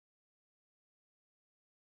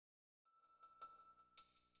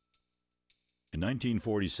In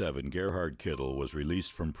 1947, Gerhard Kittel was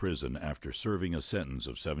released from prison after serving a sentence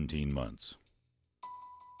of 17 months.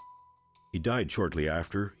 He died shortly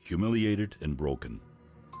after, humiliated and broken.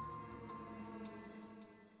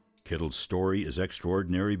 Kittel's story is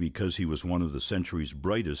extraordinary because he was one of the century's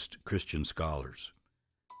brightest Christian scholars.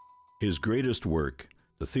 His greatest work,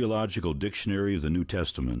 the Theological Dictionary of the New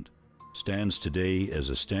Testament, stands today as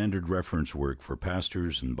a standard reference work for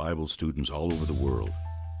pastors and Bible students all over the world.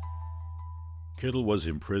 Kittel was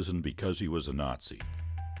imprisoned because he was a Nazi,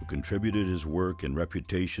 who contributed his work and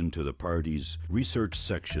reputation to the party's research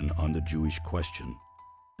section on the Jewish question,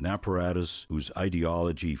 an apparatus whose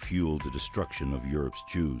ideology fueled the destruction of Europe's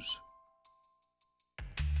Jews.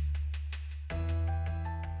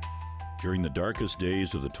 During the darkest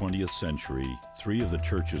days of the 20th century, three of the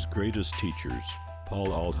Church's greatest teachers, Paul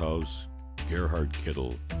Althaus, Gerhard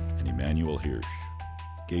Kittel, and Emanuel Hirsch,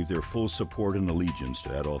 gave their full support and allegiance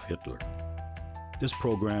to Adolf Hitler. This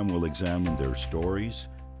program will examine their stories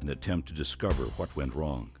and attempt to discover what went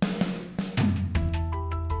wrong.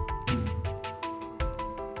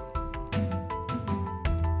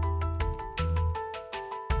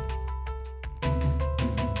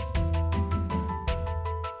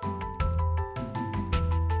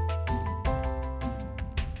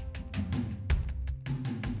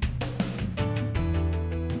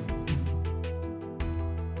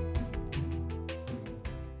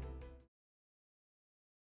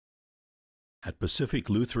 At Pacific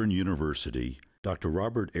Lutheran University, Dr.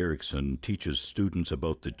 Robert Erickson teaches students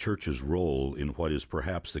about the Church's role in what is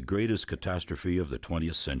perhaps the greatest catastrophe of the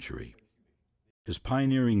 20th century. His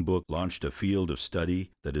pioneering book launched a field of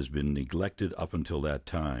study that has been neglected up until that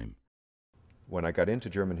time. When I got into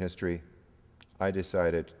German history, I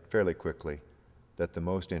decided fairly quickly that the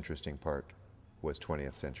most interesting part was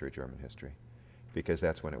 20th century German history, because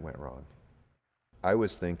that's when it went wrong. I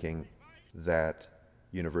was thinking that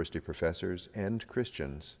university professors and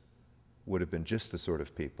Christians would have been just the sort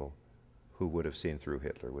of people who would have seen through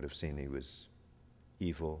Hitler, would have seen he was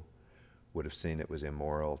evil, would have seen it was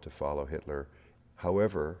immoral to follow Hitler.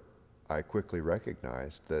 However, I quickly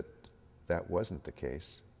recognized that that wasn't the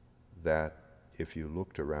case, that if you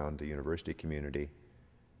looked around the university community,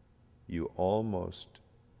 you almost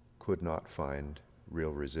could not find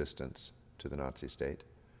real resistance to the Nazi state,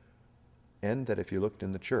 and that if you looked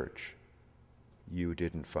in the church, you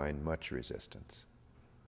didn't find much resistance.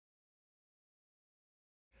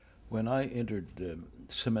 When I entered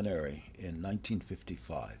seminary in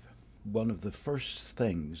 1955, one of the first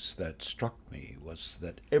things that struck me was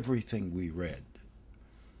that everything we read,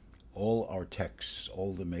 all our texts,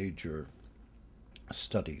 all the major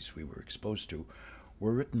studies we were exposed to,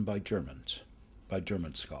 were written by Germans, by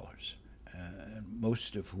German scholars,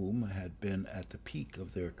 most of whom had been at the peak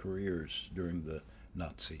of their careers during the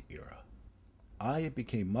Nazi era. I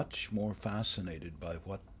became much more fascinated by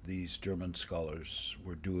what these German scholars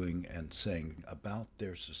were doing and saying about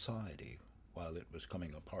their society while it was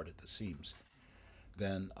coming apart at the seams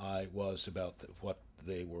than I was about what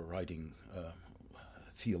they were writing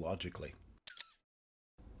theologically.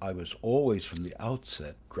 I was always from the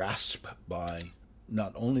outset grasped by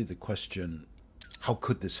not only the question, how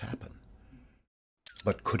could this happen,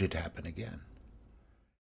 but could it happen again?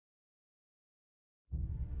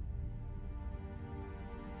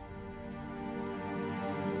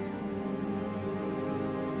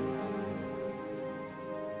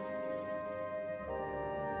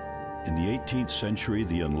 In the 18th century,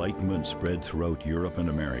 the Enlightenment spread throughout Europe and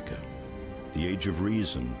America. The Age of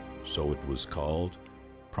Reason, so it was called,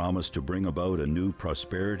 promised to bring about a new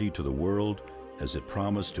prosperity to the world as it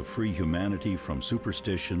promised to free humanity from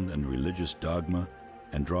superstition and religious dogma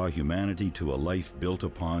and draw humanity to a life built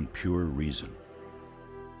upon pure reason.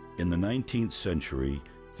 In the 19th century,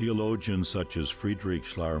 theologians such as Friedrich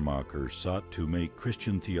Schleiermacher sought to make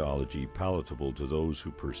Christian theology palatable to those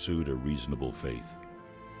who pursued a reasonable faith.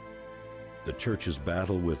 The Church's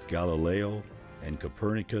battle with Galileo and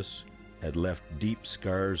Copernicus had left deep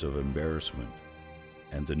scars of embarrassment,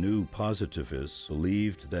 and the new positivists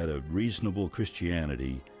believed that a reasonable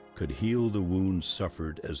Christianity could heal the wounds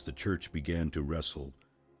suffered as the Church began to wrestle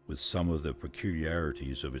with some of the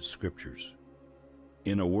peculiarities of its scriptures.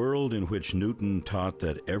 In a world in which Newton taught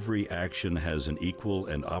that every action has an equal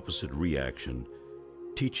and opposite reaction,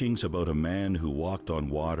 teachings about a man who walked on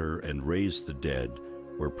water and raised the dead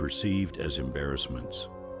were perceived as embarrassments.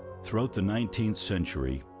 Throughout the 19th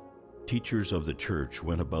century, teachers of the Church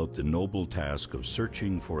went about the noble task of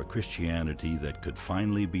searching for a Christianity that could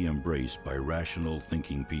finally be embraced by rational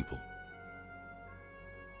thinking people.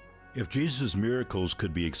 If Jesus' miracles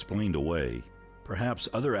could be explained away, Perhaps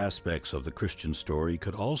other aspects of the Christian story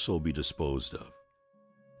could also be disposed of.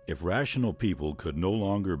 If rational people could no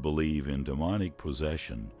longer believe in demonic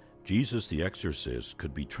possession, Jesus the exorcist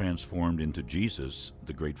could be transformed into Jesus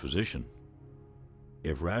the great physician.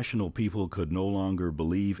 If rational people could no longer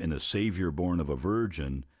believe in a Savior born of a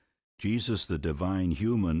virgin, Jesus the divine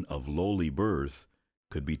human of lowly birth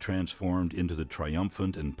could be transformed into the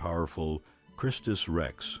triumphant and powerful Christus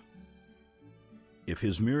Rex. If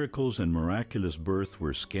his miracles and miraculous birth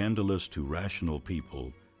were scandalous to rational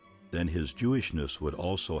people, then his Jewishness would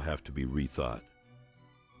also have to be rethought.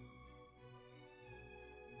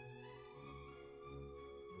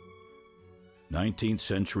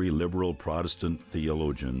 Nineteenth-century liberal Protestant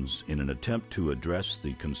theologians, in an attempt to address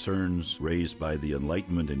the concerns raised by the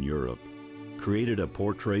Enlightenment in Europe, created a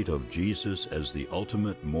portrait of Jesus as the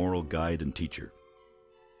ultimate moral guide and teacher.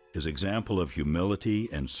 His example of humility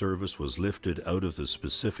and service was lifted out of the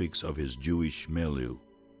specifics of his Jewish milieu.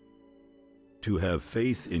 To have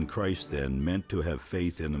faith in Christ, then, meant to have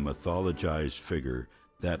faith in a mythologized figure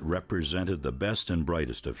that represented the best and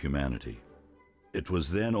brightest of humanity. It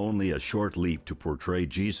was then only a short leap to portray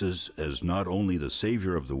Jesus as not only the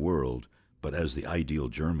Savior of the world, but as the ideal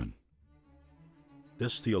German.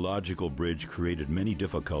 This theological bridge created many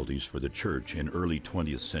difficulties for the Church in early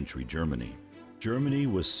 20th century Germany. Germany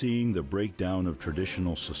was seeing the breakdown of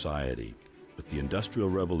traditional society. With the Industrial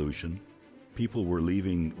Revolution, people were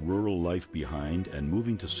leaving rural life behind and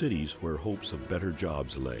moving to cities where hopes of better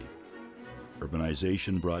jobs lay.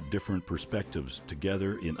 Urbanization brought different perspectives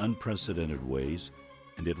together in unprecedented ways,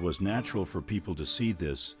 and it was natural for people to see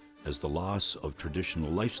this as the loss of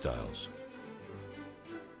traditional lifestyles.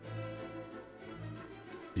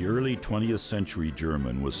 The early 20th century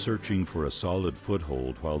German was searching for a solid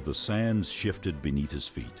foothold while the sands shifted beneath his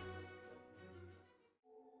feet.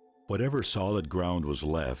 Whatever solid ground was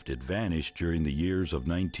left, it vanished during the years of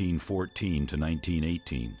 1914 to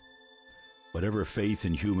 1918. Whatever faith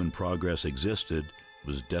in human progress existed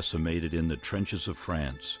was decimated in the trenches of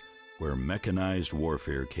France, where mechanized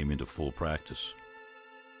warfare came into full practice.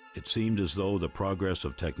 It seemed as though the progress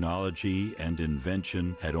of technology and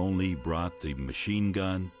invention had only brought the machine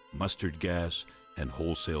gun, mustard gas, and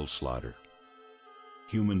wholesale slaughter.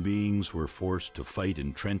 Human beings were forced to fight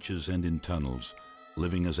in trenches and in tunnels,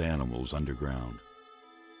 living as animals underground.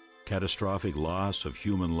 Catastrophic loss of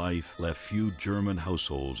human life left few German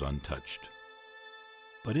households untouched.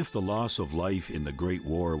 But if the loss of life in the Great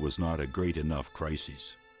War was not a great enough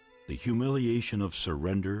crisis, the humiliation of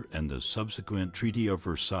surrender and the subsequent Treaty of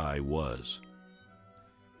Versailles was.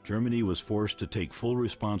 Germany was forced to take full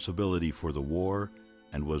responsibility for the war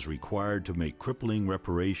and was required to make crippling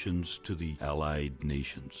reparations to the Allied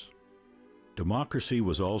nations. Democracy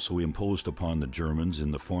was also imposed upon the Germans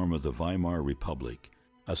in the form of the Weimar Republic,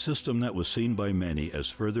 a system that was seen by many as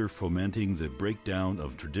further fomenting the breakdown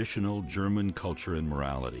of traditional German culture and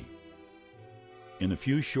morality. In a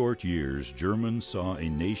few short years, Germans saw a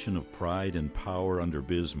nation of pride and power under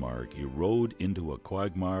Bismarck erode into a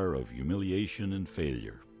quagmire of humiliation and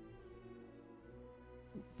failure.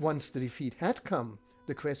 Once the defeat had come,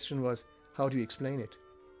 the question was, how do you explain it?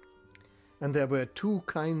 And there were two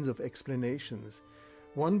kinds of explanations.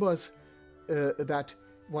 One was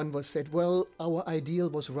said, well, our ideal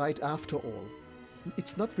was right after all.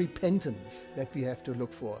 It's not repentance that we have to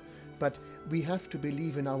look for, but we have to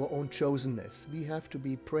believe in our own chosenness. We have to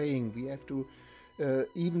be praying. We have to,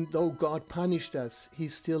 even though God punished us, He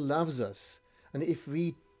still loves us. And if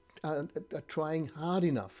we are trying hard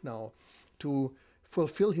enough now to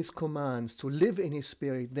fulfill His commands, to live in His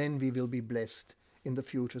Spirit, then we will be blessed in the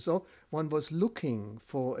future. So one was looking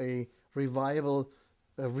for a revival,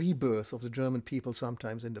 a rebirth of the German people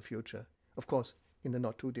sometimes in the future. Of course, in the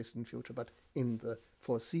not too distant future, but in the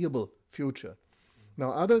foreseeable future.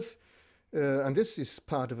 Now others, and this is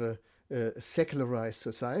part of a secularized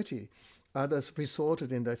society, others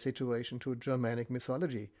resorted in that situation to Germanic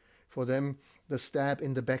mythology. For them, the stab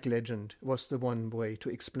in the back legend was the one way to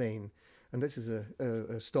explain. And this is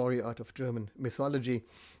a story out of German mythology.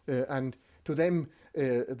 And to them,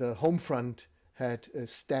 the home front had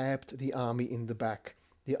stabbed the army in the back.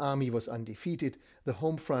 The army was undefeated. The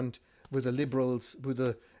home front, with the liberals, with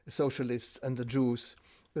the socialists and the Jews,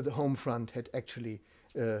 the home front had actually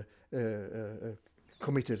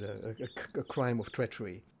committed a crime of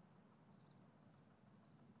treachery.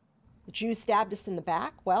 The Jews stabbed us in the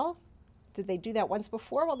back. Well, did they do that once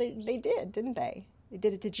before? Well, they did, didn't they? They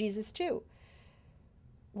did it to Jesus too.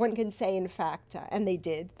 One can say, in fact, and they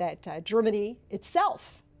did, that Germany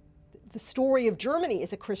itself, the story of Germany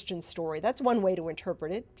is a Christian story. That's one way to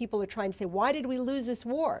interpret it. People are trying to say, why did we lose this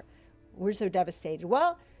war? We're so devastated.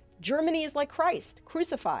 Well, Germany is like Christ,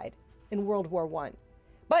 crucified in World War I.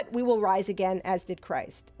 But we will rise again as did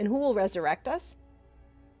Christ. And who will resurrect us?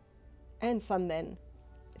 And some then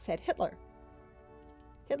said Hitler.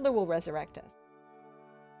 Hitler will resurrect us.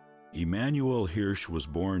 Emanuel Hirsch was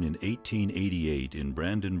born in 1888 in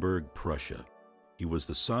Brandenburg, Prussia. He was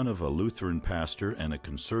the son of a Lutheran pastor and a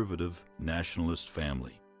conservative nationalist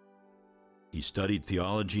family. He studied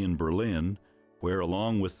theology in Berlin, where,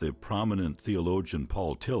 along with the prominent theologian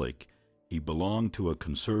Paul Tillich, he belonged to a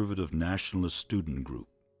conservative nationalist student group.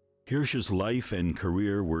 Hirsch's life and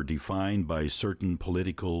career were defined by certain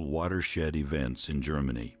political watershed events in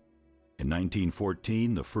Germany. In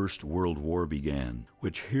 1914, the First World War began,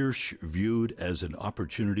 which Hirsch viewed as an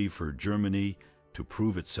opportunity for Germany to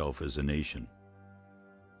prove itself as a nation.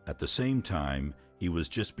 At the same time, he was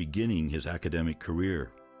just beginning his academic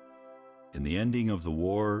career. In the ending of the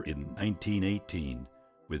war in 1918,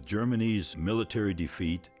 with Germany's military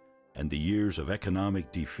defeat and the years of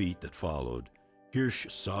economic defeat that followed, Hirsch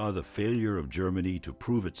saw the failure of Germany to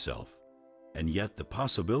prove itself, and yet the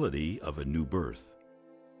possibility of a new birth.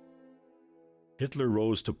 Hitler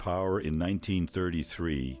rose to power in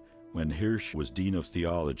 1933 when Hirsch was Dean of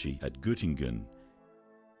Theology at Göttingen.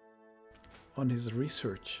 On his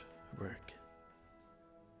research work,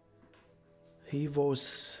 he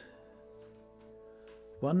was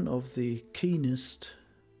one of the keenest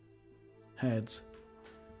heads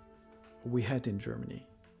we had in Germany.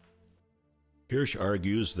 Hirsch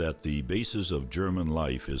argues that the basis of German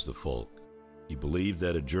life is the folk. He believed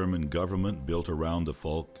that a German government built around the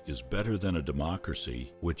folk is better than a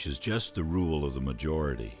democracy, which is just the rule of the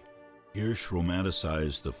majority. Hirsch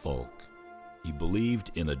romanticized the folk. He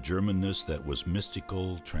believed in a Germanness that was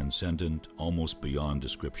mystical, transcendent, almost beyond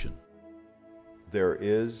description. There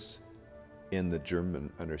is, in the German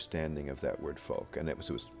understanding of that word folk, and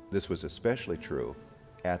this was especially true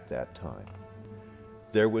at that time,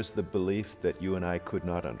 there was the belief that you and I could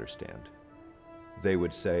not understand. They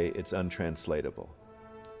would say it's untranslatable.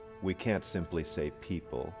 We can't simply say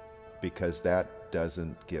people because that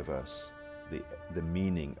doesn't give us the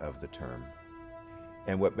meaning of the term.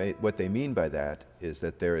 And what they mean by that is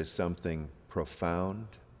that there is something profound,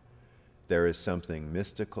 there is something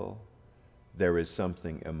mystical, there is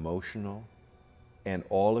something emotional, and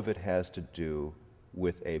all of it has to do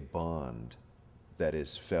with a bond that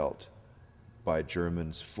is felt by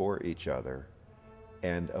Germans for each other,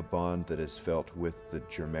 and a bond that is felt with the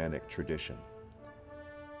Germanic tradition.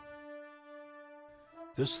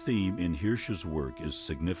 This theme in Hirsch's work is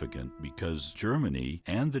significant because Germany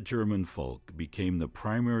and the German folk became the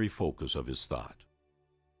primary focus of his thought.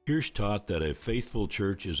 Hirsch taught that a faithful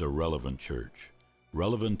church is a relevant church,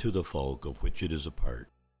 relevant to the folk of which it is a part.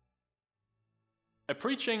 A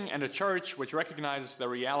preaching and a church which recognizes the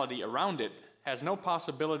reality around it has no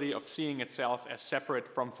possibility of seeing itself as separate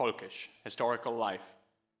from folkish, historical life.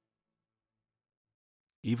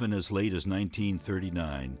 Even as late as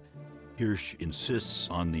 1939, Hirsch insists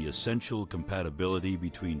on the essential compatibility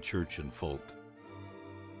between church and folk.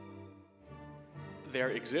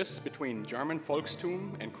 There exists between German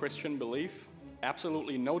Volkstum and Christian belief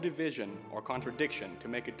absolutely no division or contradiction to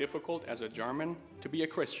make it difficult as a German to be a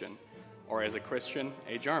Christian, or as a Christian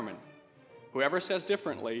a German. Whoever says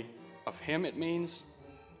differently, of him it means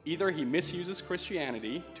either he misuses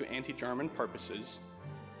Christianity to anti-German purposes,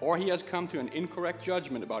 or he has come to an incorrect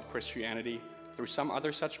judgment about Christianity through some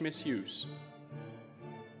other such misuse.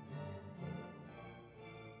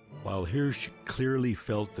 While Hirsch clearly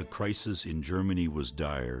felt the crisis in Germany was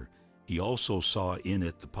dire, he also saw in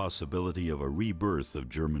it the possibility of a rebirth of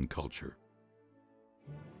German culture.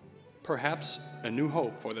 Perhaps a new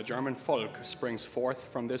hope for the German folk springs forth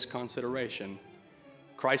from this consideration.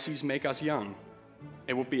 Crises make us young.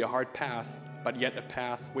 It would be a hard path, but yet a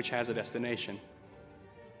path which has a destination.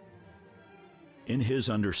 In his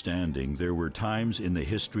understanding, there were times in the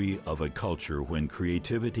history of a culture when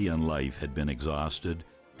creativity and life had been exhausted,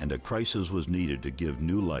 and a crisis was needed to give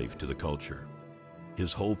new life to the culture.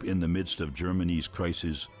 His hope in the midst of Germany's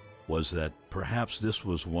crisis was that perhaps this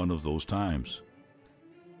was one of those times.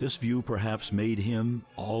 This view perhaps made him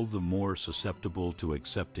all the more susceptible to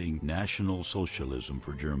accepting National Socialism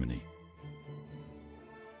for Germany.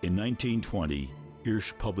 In 1920,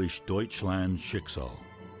 Hirsch published Deutschland Schicksal.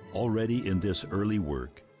 Already in this early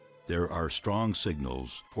work, there are strong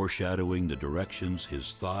signals foreshadowing the directions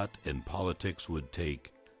his thought and politics would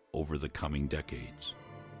take over the coming decades.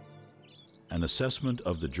 An assessment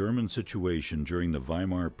of the German situation during the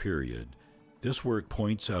Weimar period, this work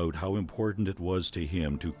points out how important it was to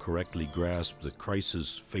him to correctly grasp the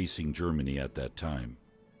crisis facing Germany at that time.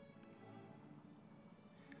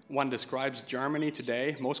 One describes Germany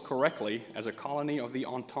today most correctly as a colony of the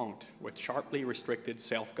Entente with sharply restricted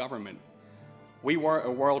self-government. We were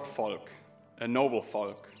a world folk, a noble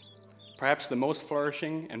folk, perhaps the most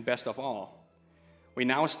flourishing and best of all. We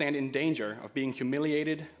now stand in danger of being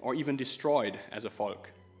humiliated or even destroyed as a folk.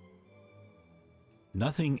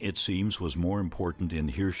 Nothing, it seems, was more important in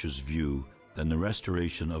Hirsch's view than the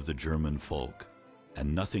restoration of the German folk,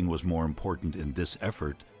 and nothing was more important in this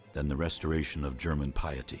effort than the restoration of German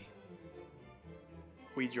piety.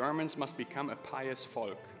 We Germans must become a pious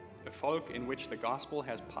folk, a folk in which the gospel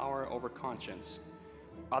has power over conscience.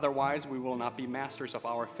 Otherwise, we will not be masters of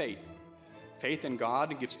our fate. Faith in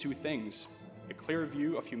God gives two things: a clear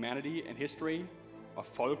view of humanity and history, of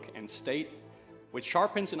folk and state, which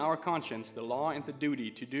sharpens in our conscience the law and the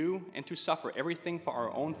duty to do and to suffer everything for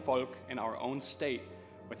our own folk and our own state,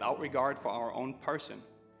 without regard for our own person.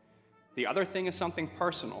 The other thing is something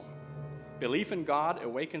personal. Belief in God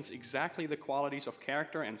awakens exactly the qualities of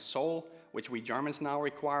character and soul which we Germans now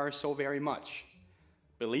require so very much.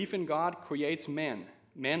 Belief in God creates men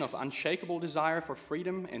of unshakable desire for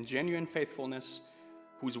freedom and genuine faithfulness,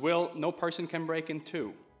 whose will no person can break in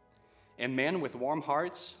two, and men with warm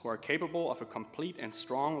hearts who are capable of a complete and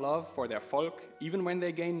strong love for their folk, even when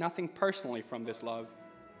they gain nothing personally from this love,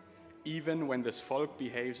 even when this folk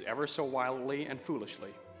behaves ever so wildly and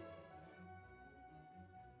foolishly.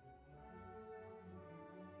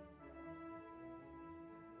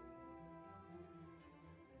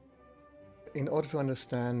 In order to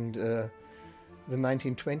understand the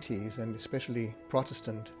 1920s, and especially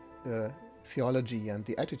Protestant theology and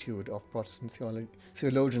the attitude of Protestant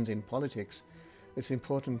theologians in politics, it's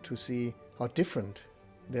important to see how different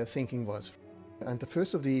their thinking was. And the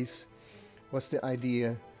first of these was the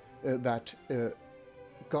idea that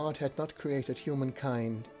God had not created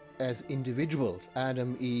humankind as individuals,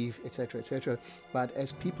 Adam, Eve, etc., but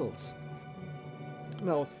as peoples.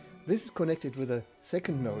 Now, this is connected with a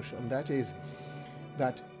second notion, that is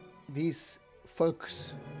that these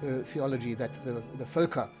folks' theology, that the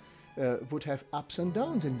Völker would have ups and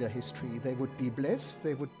downs in their history. They would be blessed,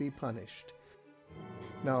 they would be punished.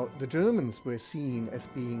 Now, the Germans were seen as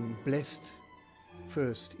being blessed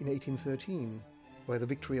first in 1813 by the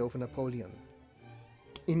victory over Napoleon.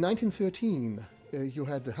 In 1913, you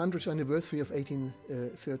had the 100th anniversary of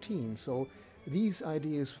 1813, so these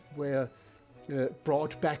ideas were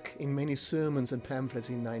brought back in many sermons and pamphlets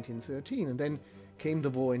in 1913, and then came the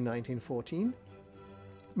war in 1914.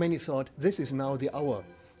 Many thought this is now the hour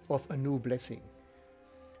of a new blessing,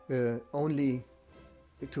 only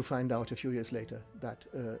to find out a few years later that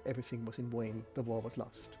everything was in vain, the war was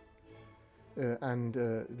lost. And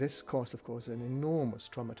this caused, of course, an enormous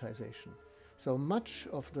traumatization. So much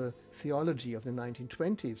of the theology of the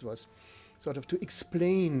 1920s was sort of to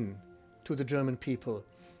explain to the German people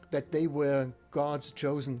that they were God's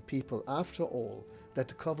chosen people after all, that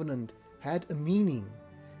the covenant had a meaning,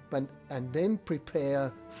 and then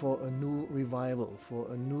prepare for a new revival,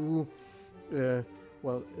 for a new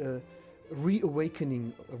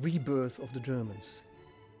reawakening, rebirth of the Germans.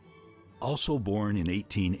 Also born in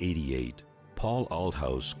 1888, Paul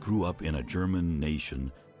Althaus grew up in a German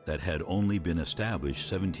nation that had only been established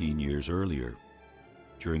 17 years earlier.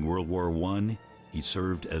 During World War I, he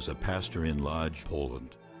served as a pastor in Lodz,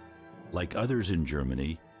 Poland. Like others in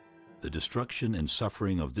Germany, the destruction and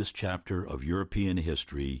suffering of this chapter of European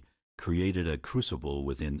history created a crucible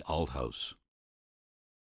within Althaus.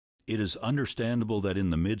 It is understandable that in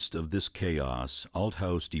the midst of this chaos,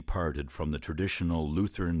 Althaus departed from the traditional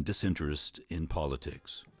Lutheran disinterest in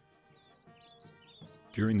politics.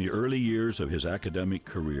 During the early years of his academic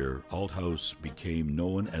career, Althaus became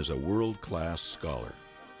known as a world-class scholar.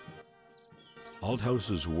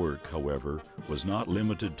 Althaus's work, however, was not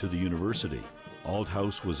limited to the university.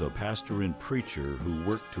 Althaus was a pastor and preacher who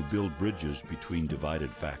worked to build bridges between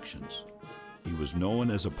divided factions. He was known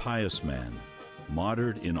as a pious man,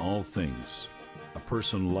 moderate in all things, a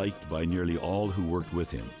person liked by nearly all who worked with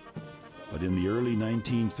him. But in the early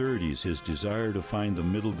 1930s, his desire to find the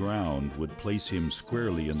middle ground would place him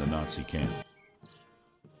squarely in the Nazi camp.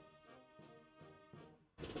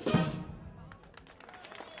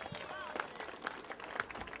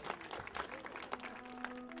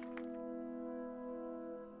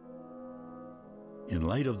 In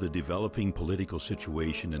light of the developing political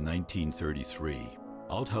situation in 1933,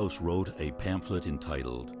 Althaus wrote a pamphlet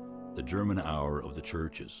entitled The German Hour of the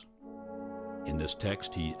Churches. In this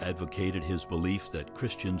text, he advocated his belief that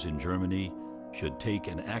Christians in Germany should take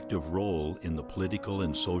an active role in the political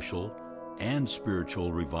and social and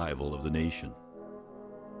spiritual revival of the nation.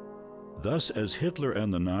 Thus, as Hitler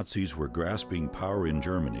and the Nazis were grasping power in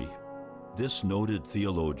Germany, This noted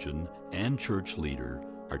theologian and church leader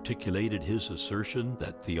articulated his assertion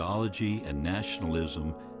that theology and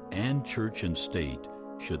nationalism and church and state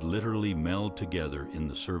should literally meld together in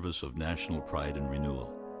the service of national pride and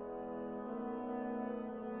renewal.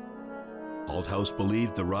 Althaus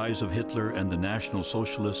believed the rise of Hitler and the National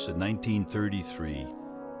Socialists in 1933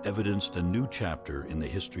 evidenced a new chapter in the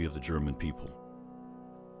history of the German people.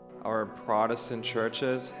 Our Protestant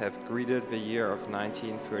churches have greeted the year of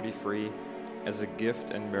 1933 as a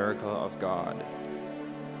gift and miracle of God.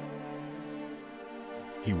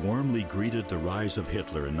 He warmly greeted the rise of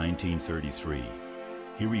Hitler in 1933.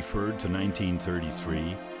 He referred to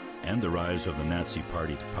 1933 and the rise of the Nazi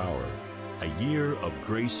Party to power, a year of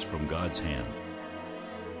grace from God's hand.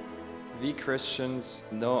 We Christians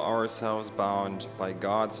know ourselves bound by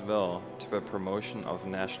God's will to the promotion of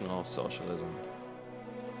National Socialism.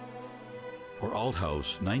 For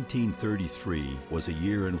Althaus, 1933 was a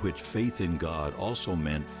year in which faith in God also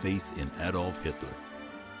meant faith in Adolf Hitler.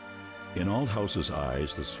 In Althaus's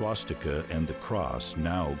eyes, the swastika and the cross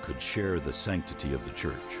now could share the sanctity of the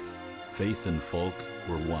church. Faith and folk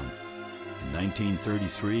were one. In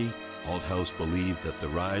 1933, Althaus believed that the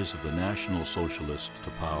rise of the National Socialists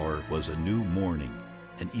to power was a new morning,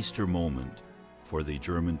 an Easter moment for the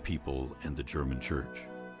German people and the German church.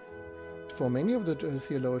 For many of the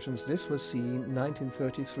theologians, this was seen,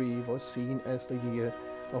 1933 was seen as the year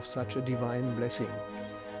of such a divine blessing.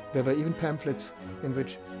 There were even pamphlets in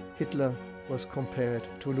which Hitler was compared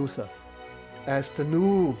to Luther as the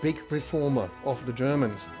new big reformer of the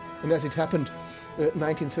Germans. And as it happened,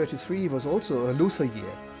 1933 was also a Luther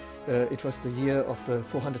year. It was the year of the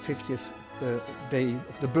 450th day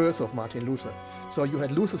of the birth of Martin Luther. So you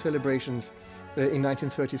had Luther celebrations in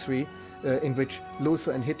 1933 in which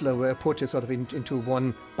Luther and Hitler were put sort of into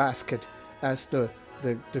one basket as the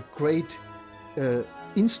great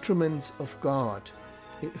instruments of God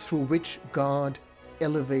through which God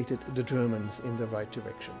elevated the Germans in the right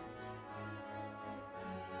direction.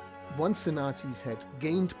 Once the Nazis had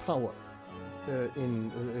gained power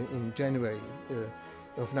in January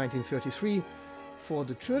of 1933, for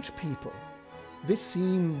the church people, this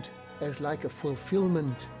seemed as like a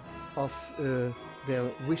fulfillment of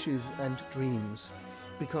their wishes and dreams,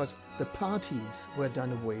 because the parties were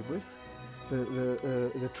done away with,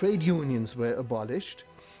 the trade unions were abolished,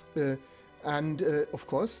 and of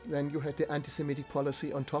course then you had the anti-Semitic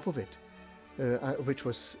policy on top of it, which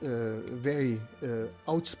was very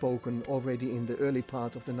outspoken already in the early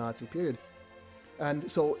part of the Nazi period. And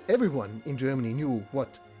so everyone in Germany knew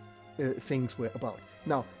what things were about.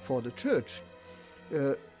 Now, for the church,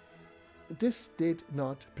 this did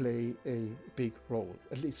not play a big role,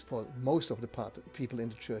 at least for most of the people in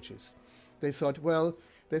the churches. They thought, well,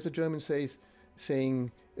 there's a German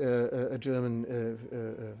saying, a German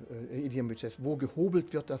idiom which says, "Wo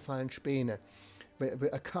gehobelt wird, da fallen Späne." Where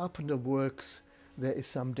a carpenter works, there is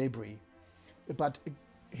some debris. But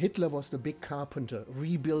Hitler was the big carpenter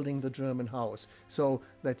rebuilding the German house, so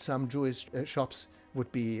that some Jewish shops would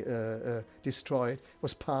be destroyed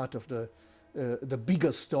was part of the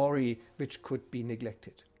bigger story which could be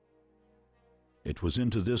neglected. It was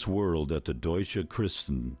into this world that the Deutsche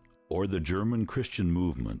Christen, or the German Christian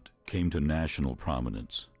movement, came to national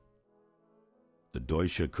prominence. The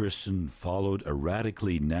Deutsche Christen followed a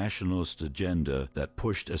radically nationalist agenda that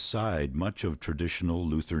pushed aside much of traditional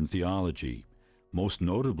Lutheran theology, most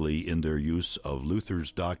notably in their use of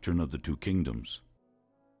Luther's doctrine of the two kingdoms.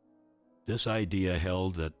 This idea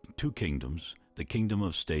held that two kingdoms, the kingdom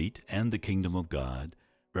of state and the kingdom of God,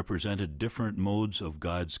 represented different modes of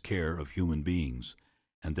God's care of human beings,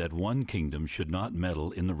 and that one kingdom should not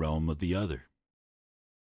meddle in the realm of the other.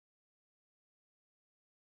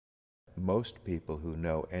 Most people who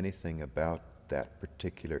know anything about that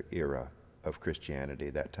particular era of Christianity,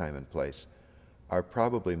 that time and place, are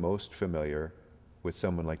probably most familiar with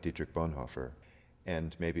someone like Dietrich Bonhoeffer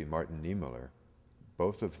and maybe Martin Niemöller.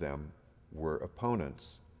 Both of them were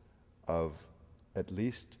opponents of at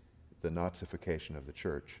least the Nazification of the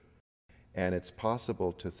church. And it's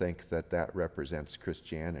possible to think that that represents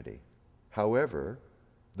Christianity. However,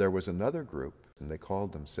 there was another group, and they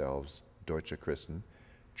called themselves Deutsche Christen,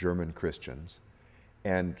 German Christians,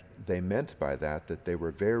 and they meant by that that they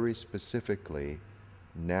were very specifically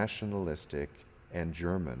nationalistic and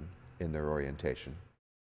German in their orientation.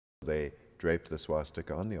 They draped the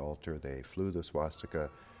swastika on the altar, they flew the swastika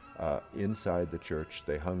inside the church,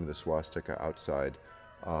 they hung the swastika outside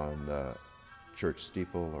on the church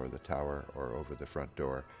steeple or the tower or over the front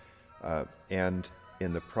door. And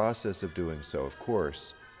in the process of doing so, of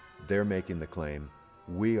course, they're making the claim,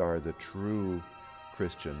 we are the true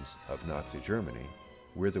Christians of Nazi Germany,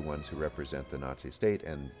 we're the ones who represent the Nazi state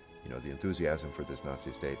and, you know, the enthusiasm for this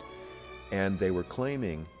Nazi state. And they were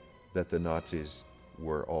claiming that the Nazis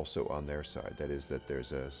were also on their side. That is, that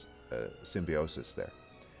there's a symbiosis there.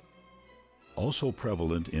 Also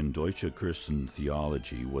prevalent in Deutsche Christen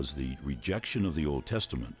theology was the rejection of the Old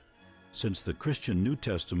Testament, since the Christian New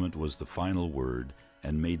Testament was the final word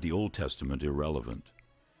and made the Old Testament irrelevant.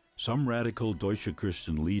 Some radical Deutsche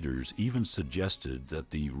Christen leaders even suggested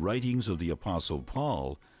that the writings of the Apostle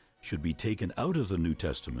Paul should be taken out of the New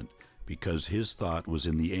Testament because his thought was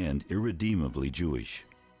in the end irredeemably Jewish.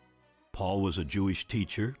 Paul was a Jewish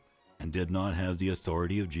teacher and did not have the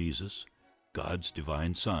authority of Jesus, God's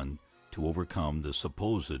divine Son, to overcome the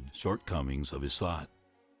supposed shortcomings of his thought.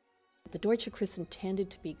 The Deutsche Christen tended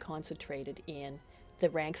to be concentrated in the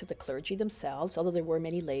ranks of the clergy themselves, although there were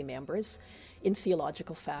many lay members, in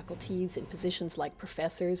theological faculties, in positions like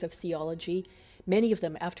professors of theology. Many of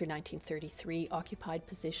them, after 1933, occupied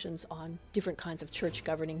positions on different kinds of church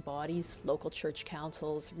governing bodies, local church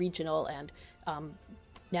councils, regional and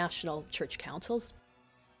national church councils.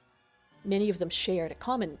 Many of them shared a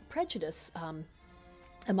common prejudice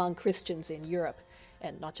among Christians in Europe,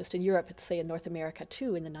 and not just in Europe, but say in North America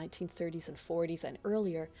too, in the 1930s and 40s and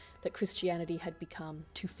earlier, that Christianity had become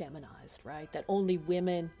too feminized, right? That only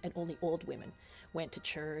women and only old women went to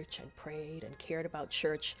church and prayed and cared about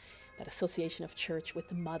church, that association of church with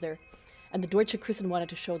the mother. And the Deutsche Christen wanted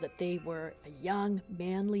to show that they were a young,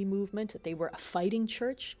 manly movement, that they were a fighting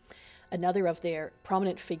church. Another of their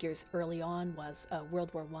prominent figures early on was a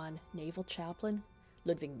World War I naval chaplain,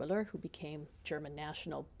 Ludwig Müller, who became German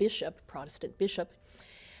national bishop, Protestant bishop.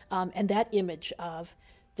 And that image of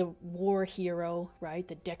the war hero, right,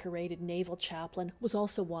 the decorated naval chaplain, was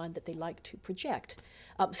also one that they liked to project.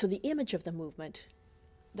 So the image of the movement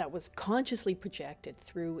that was consciously projected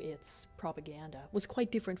through its propaganda was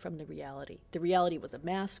quite different from the reality. The reality was a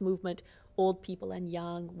mass movement, old people and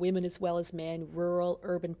young, women as well as men, rural,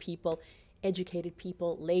 urban people, educated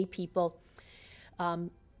people, lay people,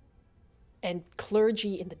 and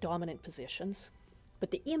clergy in the dominant positions.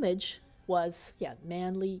 But the image was,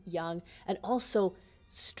 manly, young, and also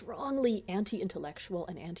strongly anti-intellectual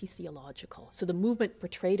and anti-theological. So the movement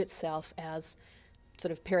portrayed itself as,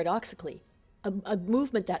 sort of paradoxically, a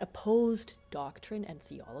movement that opposed doctrine and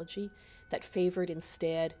theology, that favored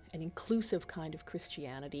instead an inclusive kind of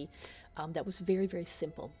Christianity that was very, very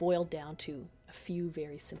simple, boiled down to a few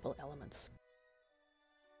very simple elements.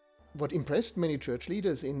 What impressed many church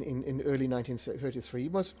leaders in early 1933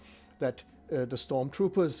 was that the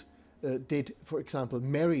stormtroopers did, for example,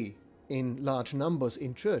 marry in large numbers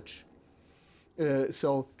in church.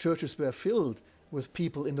 So churches were filled with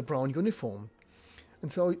people in the brown uniform.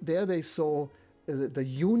 And so there they saw the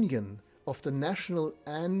union of the national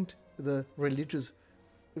and the religious,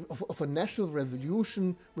 of a national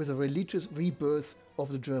revolution with a religious rebirth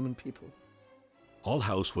of the German people.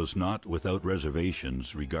 Althaus was not without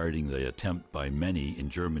reservations regarding the attempt by many in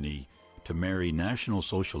Germany to marry National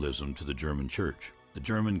Socialism to the German Church. The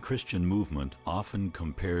German Christian movement often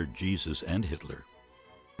compared Jesus and Hitler,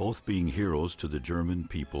 both being heroes to the German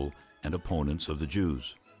people and opponents of the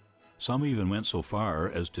Jews. Some even went so far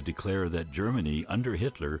as to declare that Germany under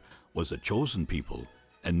Hitler was a chosen people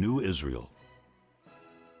and new Israel.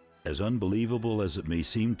 As unbelievable as it may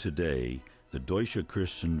seem today, the Deutsche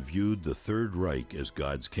Christen viewed the Third Reich as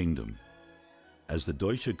God's kingdom. As the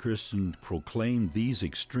Deutsche Christen proclaimed these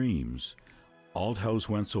extremes, Althaus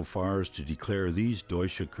went so far as to declare these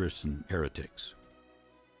Deutsche Christen heretics.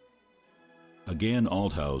 Again,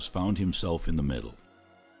 Althaus found himself in the middle,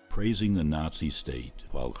 praising the Nazi state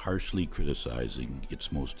while harshly criticizing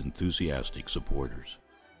its most enthusiastic supporters.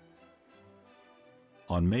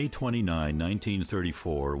 On May 29,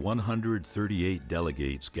 1934, 138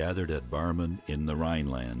 delegates gathered at Barmen in the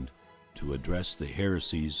Rhineland to address the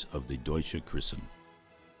heresies of the Deutsche Christen.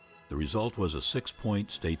 The result was a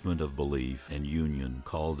 6-point statement of belief and union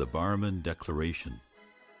called the Barmen Declaration.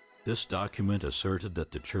 This document asserted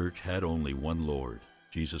that the Church had only one Lord,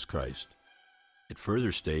 Jesus Christ. It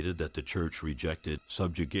further stated that the Church rejected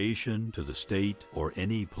subjugation to the state or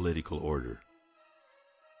any political order.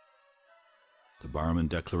 The Barmen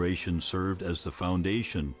Declaration served as the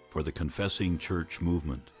foundation for the confessing church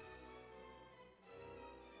movement.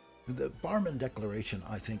 The Barmen Declaration,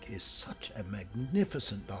 I think, is such a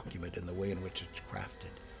magnificent document in the way in which it's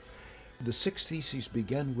crafted. The 6 theses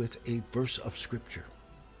begin with a verse of Scripture.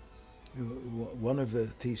 One of the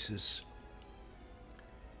theses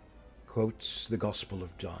quotes the Gospel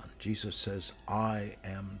of John. Jesus says, "I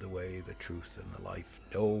am the way, the truth, and the life.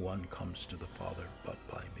 No one comes to the Father but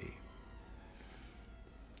by me."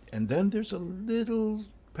 And then there's a little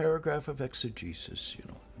paragraph of exegesis,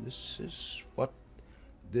 this is what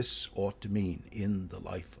this ought to mean in the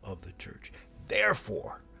life of the church.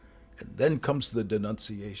 Therefore, and then comes the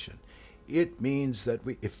denunciation. It means that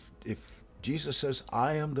if Jesus says,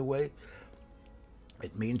 I am the way,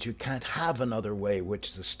 it means you can't have another way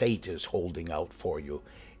which the state is holding out for you,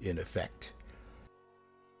 in effect.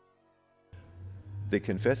 The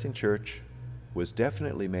confessing church was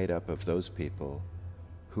definitely made up of those people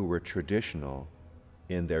who were traditional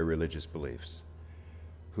in their religious beliefs,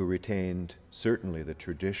 who retained certainly the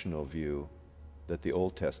traditional view that the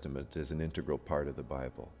Old Testament is an integral part of the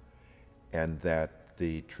Bible, and that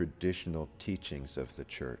the traditional teachings of the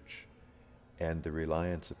church and the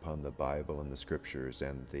reliance upon the Bible and the Scriptures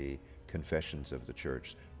and the confessions of the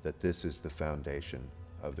church, that this is the foundation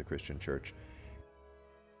of the Christian church.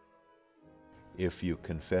 If you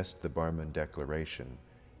confessed the Barmen Declaration,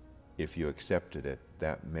 if you accepted it,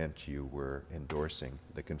 that meant you were endorsing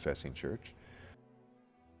the confessing church.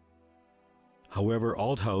 However,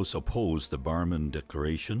 Althaus opposed the Barmen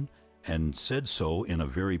Declaration and said so in a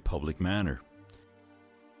very public manner.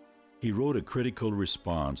 He wrote a critical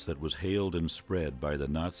response that was hailed and spread by the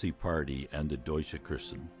Nazi Party and the Deutsche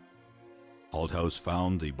Christen. Althaus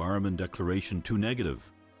found the Barmen Declaration too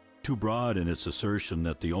negative, too broad in its assertion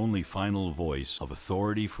that the only final voice of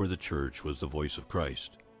authority for the Church was the voice of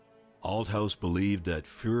Christ. Althaus believed that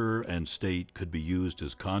Führer and state could be used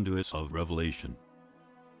as conduits of revelation.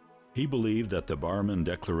 He believed that the Barmen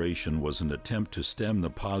Declaration was an attempt to stem the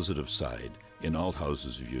positive side, in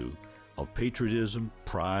Althaus's view, of patriotism,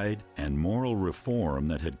 pride, and moral reform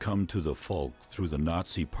that had come to the folk through the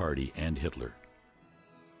Nazi Party and Hitler.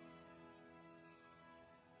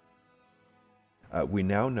 We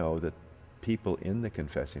now know that people in the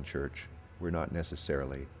confessing church were not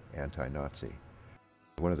necessarily anti-Nazi.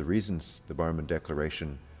 One of the reasons the Barmen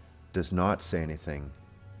Declaration does not say anything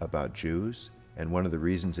about Jews, and one of the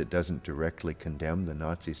reasons it doesn't directly condemn the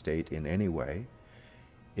Nazi state in any way,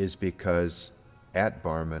 is because at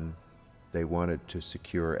Barmen they wanted to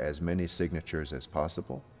secure as many signatures as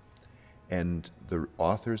possible, and the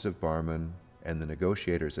authors of Barmen and the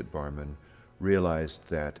negotiators at Barmen realized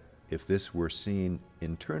that if this were seen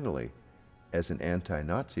internally as an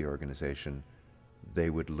anti-Nazi organization, they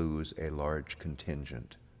would lose a large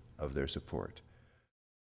contingent of their support.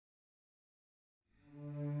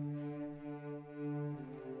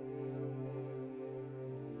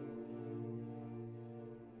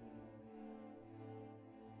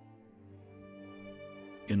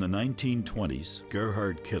 In the 1920s,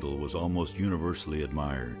 Gerhard Kittel was almost universally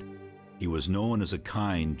admired. He was known as a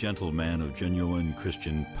kind, gentle man of genuine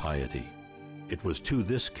Christian piety. It was to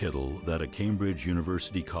this Kittel that a Cambridge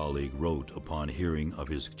University colleague wrote upon hearing of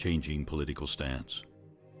his changing political stance.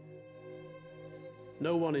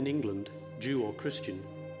 No one in England, Jew or Christian,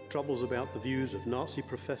 troubles about the views of Nazi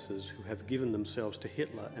professors who have given themselves to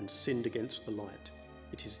Hitler and sinned against the light.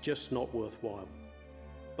 It is just not worthwhile.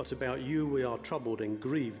 But about you we are troubled and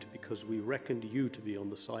grieved because we reckoned you to be on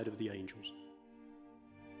the side of the angels.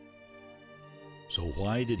 So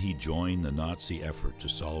why did he join the Nazi effort to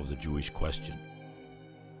solve the Jewish question?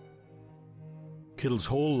 Kittel's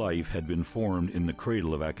whole life had been formed in the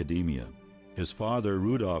cradle of academia. His father,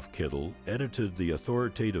 Rudolf Kittel, edited the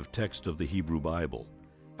authoritative text of the Hebrew Bible,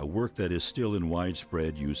 a work that is still in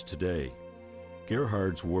widespread use today.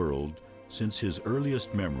 Gerhard's world, since his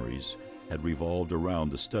earliest memories, had revolved around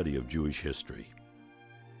the study of Jewish history.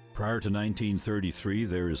 Prior to 1933,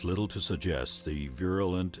 there is little to suggest the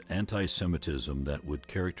virulent anti-Semitism that would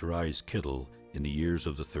characterize Kittel in the years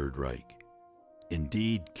of the Third Reich.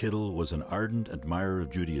 Indeed, Kittel was an ardent admirer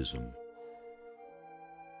of Judaism.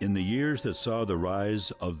 In the years that saw the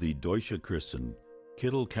rise of the Deutsche Christen,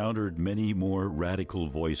 Kittel countered many more radical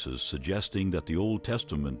voices suggesting that the Old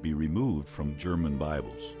Testament be removed from German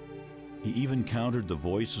Bibles. He even countered the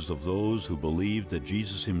voices of those who believed that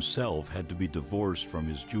Jesus himself had to be divorced from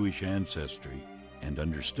his Jewish ancestry and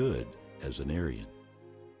understood as an Aryan.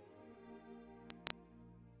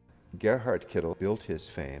 Gerhard Kittel built his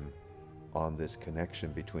fame on this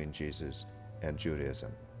connection between Jesus and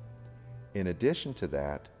Judaism. In addition to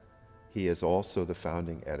that, he is also the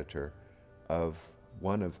founding editor of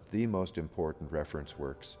one of the most important reference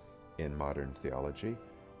works in modern theology,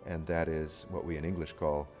 and that is what we in English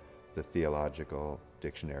call the Theological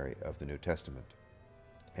Dictionary of the New Testament.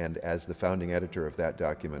 And as the founding editor of that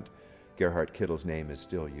document, Gerhard Kittel's name is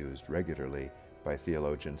still used regularly by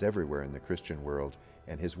theologians everywhere in the Christian world,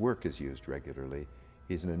 and his work is used regularly.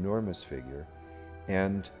 He's an enormous figure,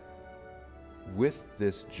 and with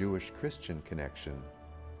this Jewish-Christian connection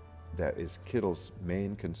that is Kittel's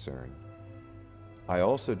main concern, I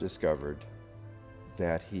also discovered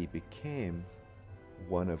that he became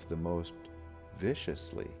one of the most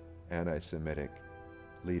viciously anti-Semitic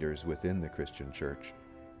leaders within the Christian church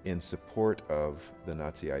in support of the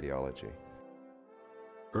Nazi ideology.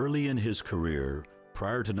 Early in his career,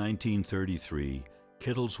 prior to 1933,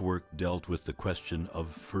 Kittle's work dealt with the question of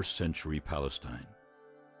first-century Palestine.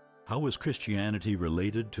 How was Christianity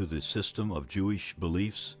related to the system of Jewish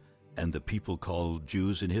beliefs and the people called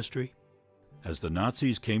Jews in history? As the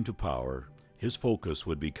Nazis came to power, his focus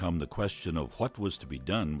would become the question of what was to be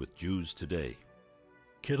done with Jews today.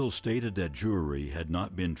 Kittle stated that Jewry had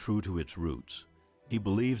not been true to its roots. He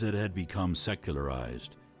believed that it had become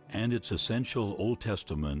secularized, and its essential Old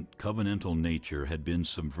Testament covenantal nature had been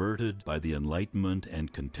subverted by the Enlightenment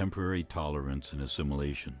and contemporary tolerance and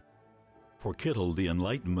assimilation. For Kittle, the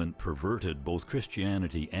Enlightenment perverted both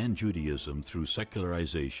Christianity and Judaism through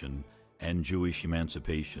secularization and Jewish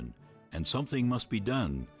emancipation, and something must be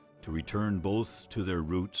done to return both to their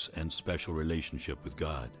roots and special relationship with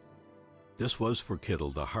God. This was for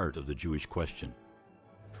Kittle the heart of the Jewish question.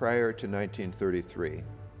 Prior to 1933,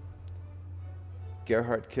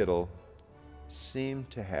 Gerhard Kittle seemed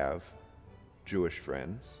to have Jewish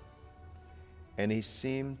friends, and he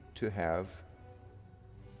seemed to have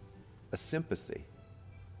a sympathy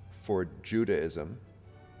for Judaism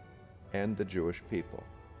and the Jewish people.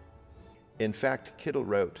 In fact, Kittle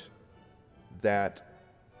wrote in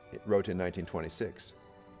 1926,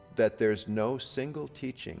 that there's no single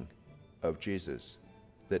teaching of Jesus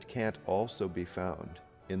that can't also be found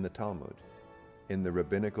in the Talmud, in the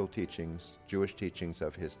rabbinical teachings, Jewish teachings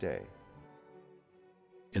of his day.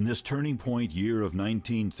 In this turning point year of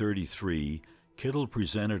 1933, Kittle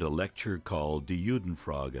presented a lecture called Die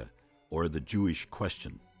Judenfrage, or the Jewish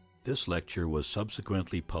Question. This lecture was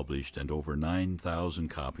subsequently published and over 9,000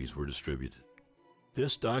 copies were distributed.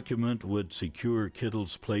 This document would secure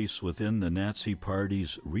Kittle's place within the Nazi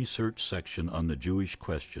Party's research section on the Jewish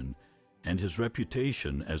question and his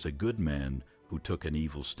reputation as a good man who took an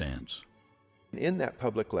evil stance. In that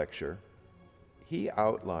public lecture, he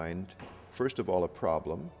outlined, first of all, a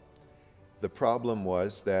problem. The problem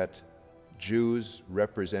was that Jews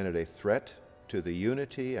represented a threat to the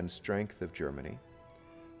unity and strength of Germany,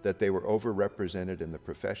 that they were overrepresented in the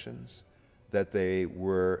professions, that they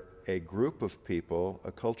were a group of people,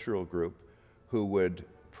 a cultural group, who would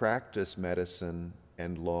practice medicine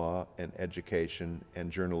and law and education and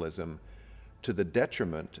journalism to the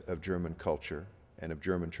detriment of German culture and of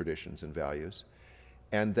German traditions and values,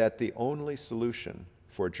 and that the only solution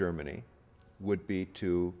for Germany would be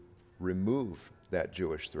to remove that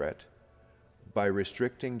Jewish threat by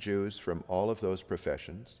restricting Jews from all of those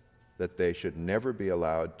professions, that they should never be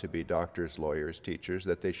allowed to be doctors, lawyers, teachers,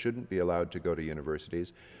 that they shouldn't be allowed to go to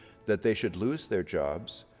universities, that they should lose their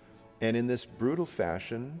jobs. And in this brutal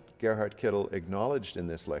fashion, Gerhard Kittle acknowledged in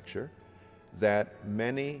this lecture that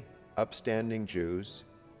many upstanding Jews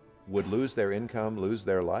would lose their income, lose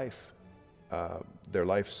their life, their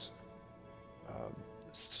life's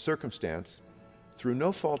circumstance through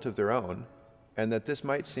no fault of their own, and that this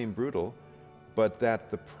might seem brutal, but that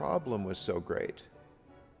the problem was so great,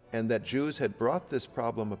 and that Jews had brought this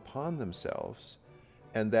problem upon themselves,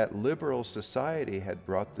 and that liberal society had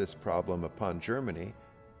brought this problem upon Germany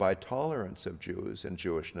by tolerance of Jews and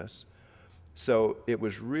Jewishness. So it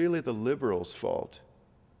was really the liberals' fault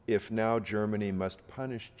if now Germany must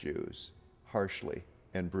punish Jews harshly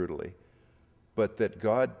and brutally, but that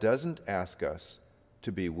God doesn't ask us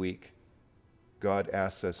to be weak. God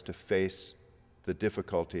asks us to face the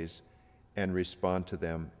difficulties and respond to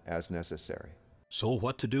them as necessary. So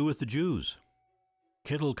what to do with the Jews?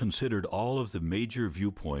 Kittle considered all of the major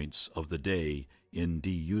viewpoints of the day in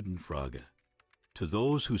Die Judenfrage. To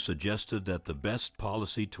those who suggested that the best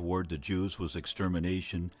policy toward the Jews was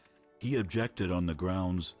extermination, he objected on the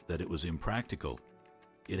grounds that it was impractical.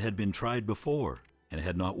 It had been tried before and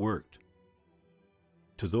had not worked.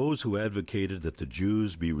 To those who advocated that the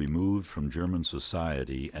Jews be removed from German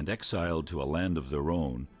society and exiled to a land of their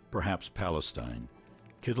own, perhaps Palestine,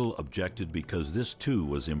 Kittle objected because this too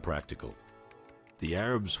was impractical. The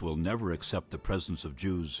Arabs will never accept the presence of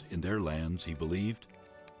Jews in their lands, he believed.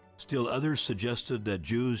 Still others suggested that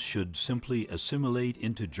Jews should simply assimilate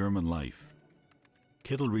into German life.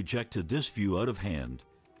 Kittle rejected this view out of hand.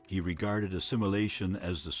 He regarded assimilation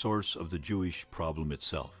as the source of the Jewish problem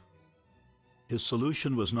itself. His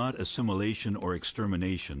solution was not assimilation or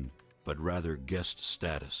extermination, but rather guest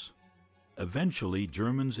status. Eventually,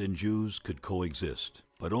 Germans and Jews could coexist,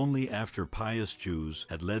 but only after pious Jews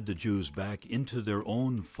had led the Jews back into their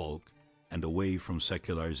own folk and away from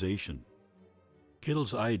secularization.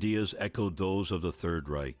 Kittle's ideas echoed those of the Third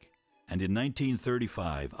Reich, And in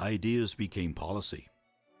 1935, ideas became policy.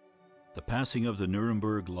 The passing of the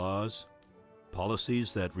Nuremberg Laws,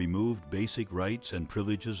 policies that removed basic rights and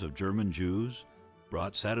privileges of German Jews,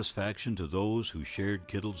 brought satisfaction to those who shared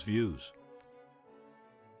Kittel's views.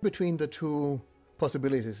 Between the two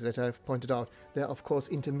possibilities that I've pointed out, there are of course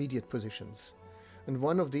intermediate positions. And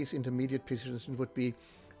one of these intermediate positions would be,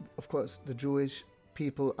 of course, the Jewish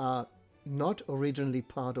people are not originally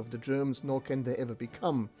part of the Germans, nor can they ever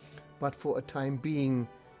become, but for a time being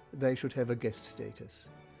they should have a guest status.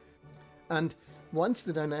 And once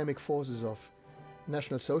the dynamic forces of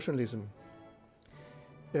National Socialism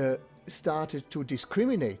started to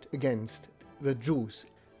discriminate against the Jews,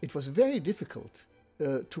 it was very difficult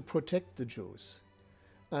to protect the Jews.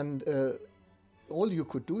 And all you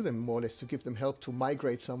could do them, more or less, to give them help to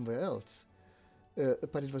migrate somewhere else.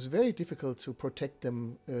 But it was very difficult to protect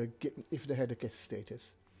them if they had a guest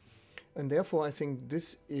status. And therefore I think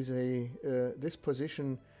this is this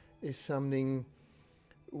position is something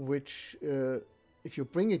which, if you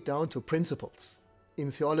bring it down to principles,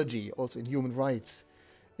 in theology, also in human rights,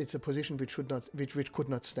 it's a position which could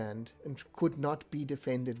not stand and could not be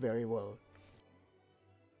defended very well.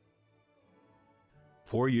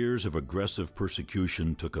 4 years of aggressive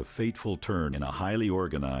persecution took a fateful turn in a highly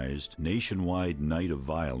organized, nationwide night of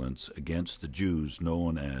violence against the Jews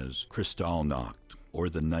known as Kristallnacht, or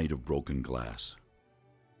the Night of Broken Glass.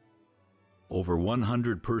 Over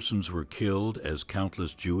 100 persons were killed as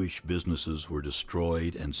countless Jewish businesses were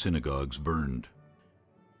destroyed and synagogues burned.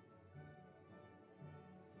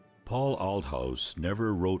 Paul Althaus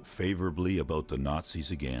never wrote favorably about the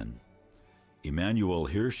Nazis again. Emanuel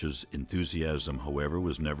Hirsch's enthusiasm, however,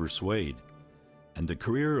 was never swayed, and the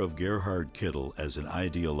career of Gerhard Kittel as an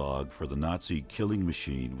ideologue for the Nazi killing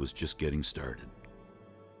machine was just getting started.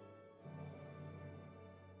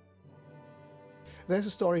 There's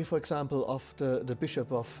a story, for example, of the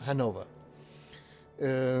Bishop of Hanover.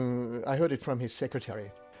 I heard it from his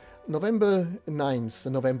secretary. November 9th,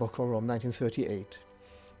 the November Quorum, 1938.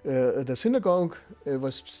 The synagogue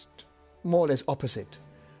was more or less opposite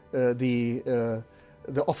the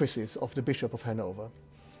offices of the Bishop of Hanover.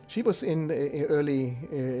 She was in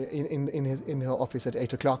her office at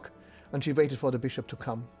 8 o'clock, and she waited for the bishop to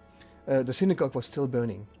come. The synagogue was still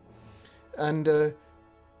burning, and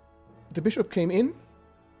the bishop came in,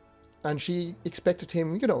 and she expected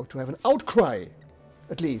him, to have an outcry,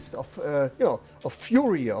 at least, of of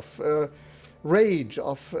fury, of rage,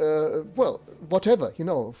 of whatever,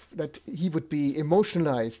 that he would be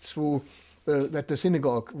emotionalized through that the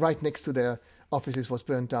synagogue right next to their offices was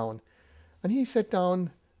burned down. And he sat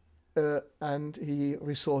down and he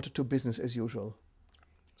resorted to business as usual.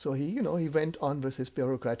 So he went on with his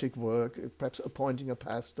bureaucratic work, perhaps appointing a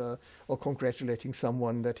pastor or congratulating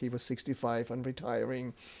someone that he was 65 and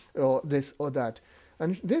retiring, or this or that.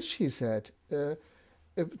 And this, she said,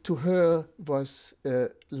 to her was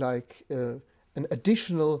like an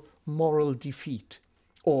additional moral defeat,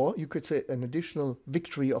 or you could say an additional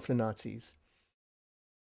victory of the Nazis.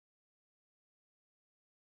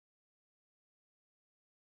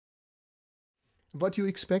 What do you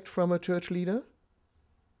expect from a church leader?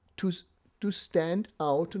 To stand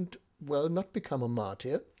out and, not become a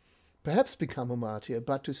martyr, perhaps become a martyr,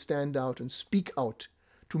 but to stand out and speak out,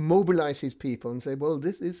 to mobilize his people and say,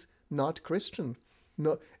 this is not Christian.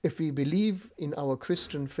 No, if we believe in our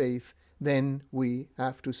Christian faith, then we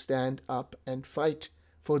have to stand up and fight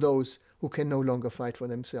for those who can no longer fight for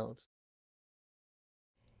themselves.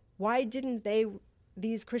 Why didn't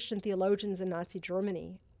these Christian theologians in Nazi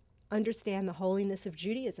Germany, understand the holiness of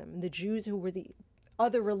Judaism, the Jews who were the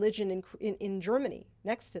other religion in Germany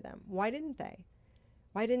next to them? Why didn't they?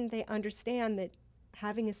 Why didn't they understand that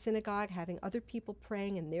having a synagogue, having other people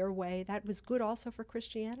praying in their way, that was good also for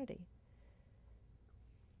Christianity?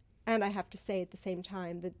 And I have to say at the same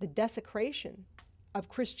time that the desecration of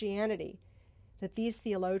Christianity that these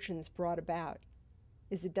theologians brought about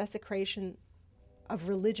is a desecration of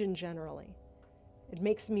religion generally. It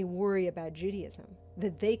makes me worry about Judaism,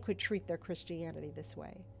 that they could treat their Christianity this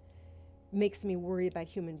way. It makes me worry about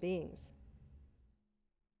human beings.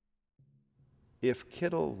 If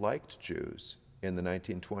Kittel liked Jews in the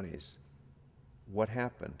 1920s, what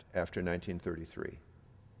happened after 1933?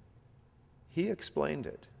 He explained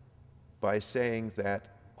it by saying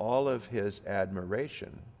that all of his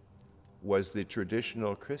admiration was the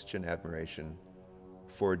traditional Christian admiration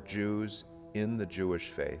for Jews in the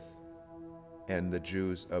Jewish faith and the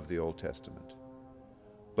Jews of the Old Testament.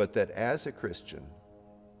 But that as a Christian,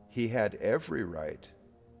 he had every right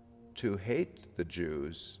to hate the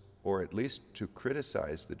Jews, or at least to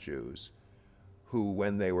criticize the Jews, who,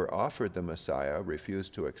 when they were offered the Messiah,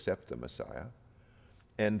 refused to accept the Messiah,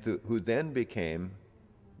 and who then became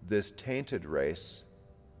this tainted race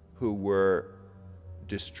who were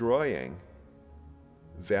destroying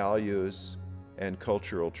values and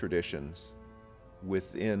cultural traditions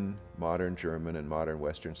within modern German and modern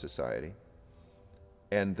Western society,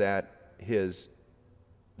 and that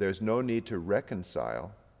there's no need to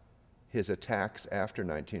reconcile his attacks after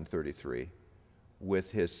 1933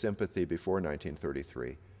 with his sympathy before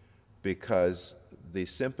 1933, because the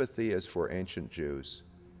sympathy is for ancient Jews,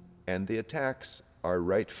 and the attacks are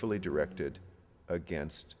rightfully directed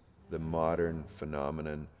against the modern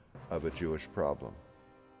phenomenon of a Jewish problem.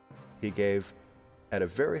 He gave, at a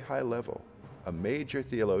very high level, a major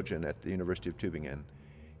theologian at the University of Tübingen,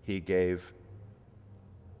 he gave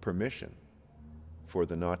permission for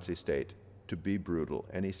the Nazi state to be brutal,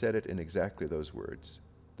 and he said it in exactly those words,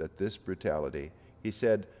 that this brutality, he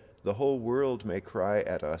said, the whole world may cry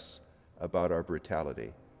at us about our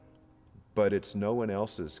brutality, but it's no one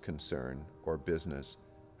else's concern or business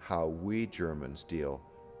how we Germans deal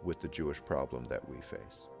with the Jewish problem that we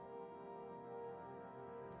face.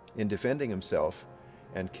 In defending himself,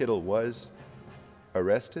 and Kittel was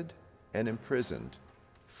arrested and imprisoned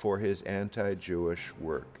for his anti-Jewish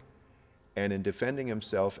work. And in defending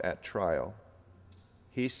himself at trial,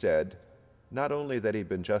 he said not only that he'd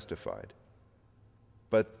been justified,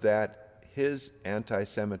 but that his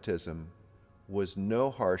anti-Semitism was no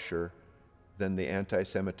harsher than the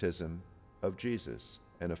anti-Semitism of Jesus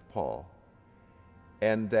and of Paul,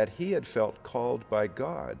 and that he had felt called by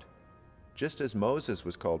God, just as Moses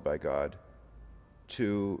was called by God,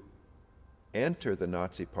 to enter the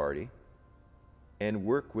Nazi Party and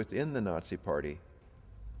work within the Nazi Party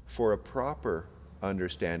for a proper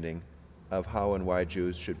understanding of how and why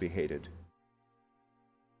Jews should be hated.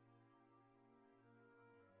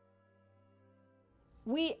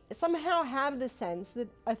 We somehow have the sense that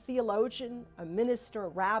a theologian, a minister, a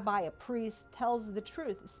rabbi, a priest tells the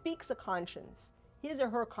truth, speaks a conscience, his or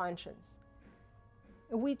her conscience.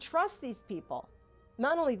 And we trust these people.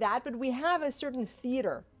 Not only that, but we have a certain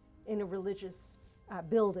theater in a religious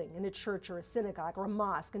building, in a church or a synagogue or a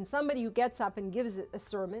mosque, and somebody who gets up and gives a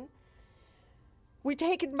sermon, we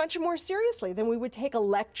take it much more seriously than we would take a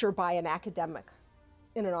lecture by an academic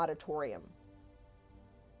in an auditorium.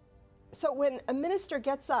 So when a minister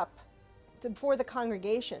gets up before the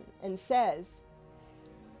congregation and says,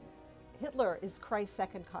 Hitler is Christ's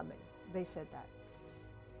second coming, they said that.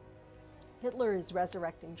 Hitler is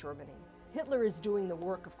resurrecting Germany. Hitler is doing the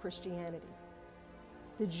work of Christianity.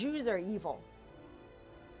 The Jews are evil.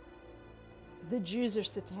 The Jews are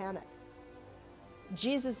satanic.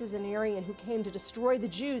 Jesus is an Aryan who came to destroy the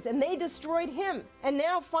Jews, and they destroyed him. And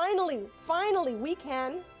now finally, we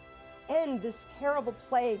can end this terrible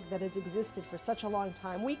plague that has existed for such a long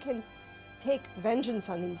time. We can take vengeance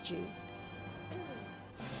on these Jews.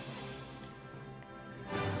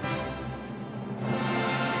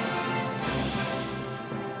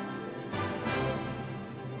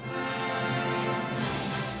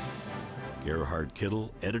 Gerhard Kittel,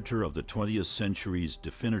 editor of the 20th century's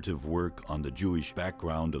definitive work on the Jewish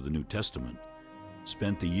background of the New Testament,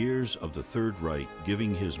 spent the years of the Third Reich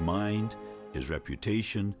giving his mind, his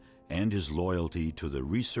reputation, and his loyalty to the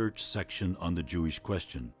research section on the Jewish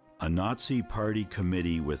question, a Nazi Party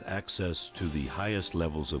committee with access to the highest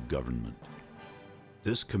levels of government.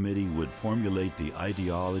 This committee would formulate the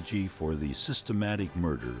ideology for the systematic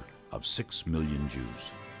murder of 6 million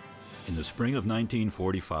Jews. In the spring of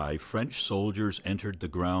 1945, French soldiers entered the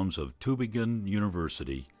grounds of Tübingen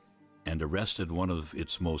University and arrested one of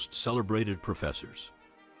its most celebrated professors.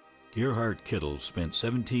 Gerhard Kittel spent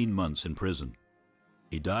 17 months in prison.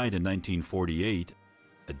 He died in 1948,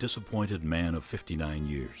 a disappointed man of 59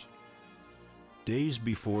 years. Days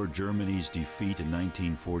before Germany's defeat in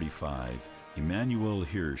 1945, Emanuel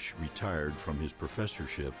Hirsch retired from his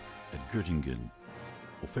professorship at Göttingen,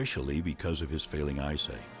 officially because of his failing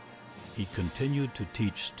eyesight. He continued to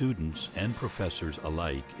teach students and professors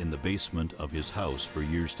alike in the basement of his house for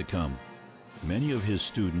years to come. Many of his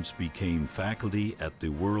students became faculty at the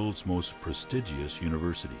world's most prestigious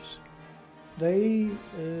universities. They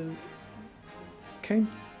came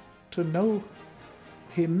to know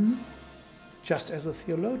him just as a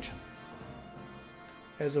theologian,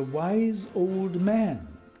 as a wise old man,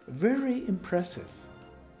 very impressive,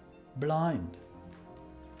 blind,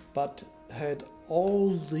 but had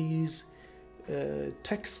all these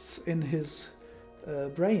texts in his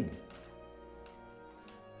brain.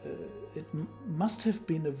 It must have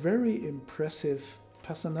been a very impressive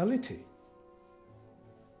personality.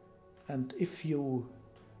 And if you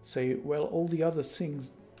say, well, all the other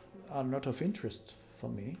things are not of interest for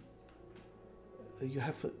me. You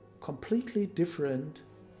have a completely different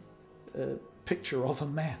picture of a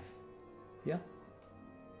man, yeah?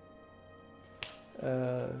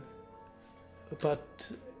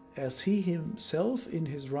 But as he himself in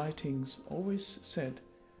his writings always said,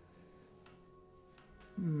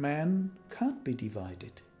 man can't be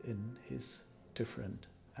divided in his different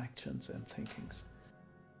actions and thinkings.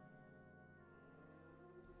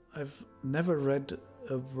 I've never read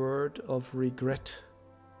a word of regret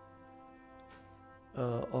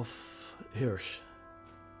of Hirsch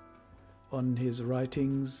on his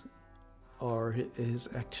writings or his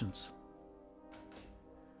actions.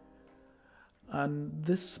 And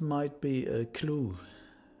this might be a clue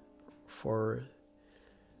for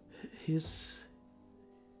his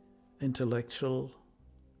intellectual,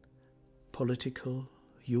 political,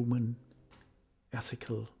 human,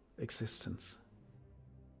 ethical existence.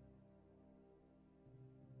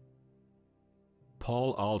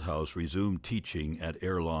 Paul Althaus resumed teaching at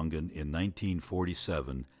Erlangen in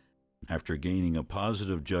 1947 after gaining a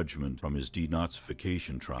positive judgment from his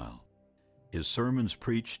denazification trial. His sermons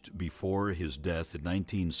preached before his death in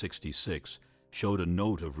 1966 showed a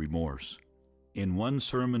note of remorse. In one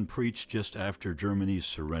sermon preached just after Germany's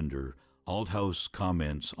surrender, Althaus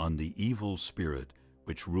comments on the evil spirit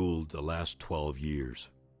which ruled the last 12 years.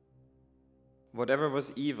 Whatever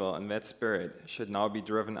was evil in that spirit should now be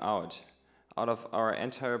driven out of our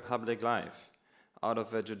entire public life, out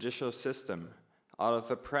of the judicial system, out of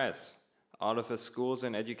the press, out of the schools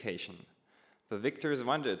and education. The victors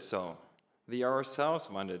want it so, we ourselves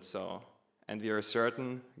want it so, and we are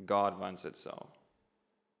certain God wants it so.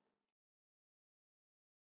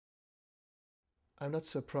 I'm not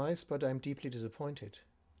surprised, but I'm deeply disappointed.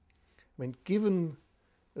 When given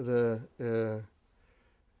the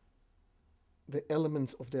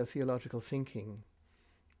elements of their theological thinking,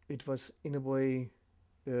 it was in a way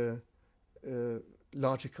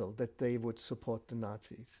logical that they would support the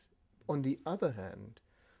Nazis. On the other hand,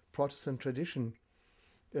 Protestant tradition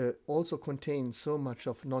also contains so much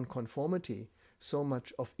of nonconformity, so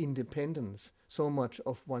much of independence, so much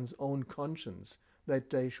of one's own conscience, that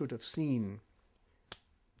they should have seen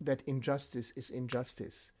that injustice is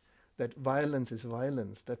injustice, that violence is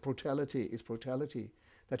violence, that brutality is brutality,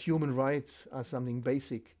 that human rights are something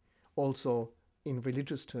basic also in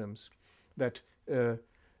religious terms, that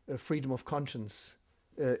freedom of conscience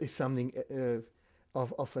is something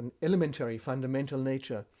of an elementary, fundamental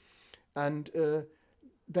nature, and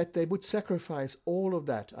that they would sacrifice all of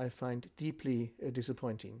that, I find deeply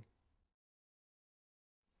disappointing.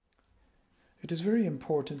 It is very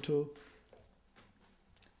important to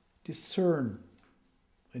discern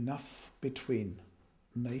enough between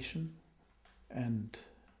nation and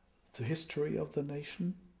the history of the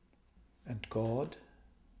nation and God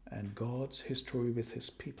and God's history with his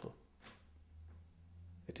people.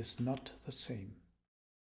 It is not the same.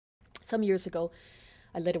 Some years ago,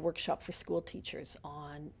 I led a workshop for school teachers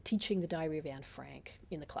on teaching the Diary of Anne Frank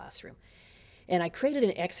in the classroom. And I created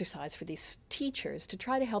an exercise for these teachers to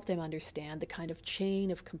try to help them understand the kind of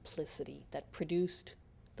chain of complicity that produced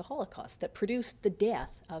the Holocaust, that produced the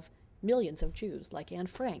death of millions of Jews like Anne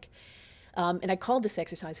Frank. And I called this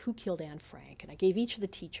exercise, Who Killed Anne Frank? And I gave each of the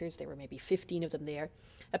teachers, there were maybe 15 of them there,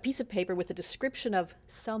 a piece of paper with a description of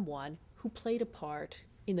someone who played a part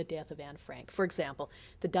in the death of Anne Frank. For example,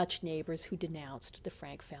 the Dutch neighbors who denounced the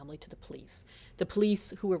Frank family to the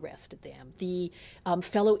police who arrested them, the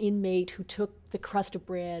fellow inmate who took the crust of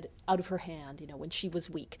bread out of her hand, when she was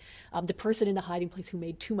weak, the person in the hiding place who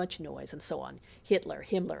made too much noise, and so on. Hitler,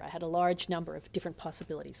 Himmler. I had a large number of different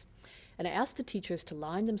possibilities. And I asked the teachers to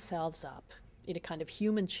line themselves up in a kind of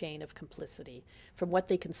human chain of complicity from what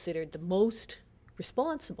they considered the most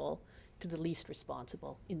responsible to the least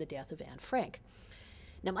responsible in the death of Anne Frank.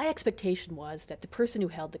 Now, my expectation was that the person who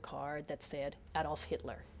held the card that said Adolf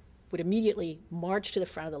Hitler would immediately march to the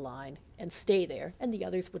front of the line and stay there, and the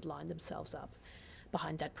others would line themselves up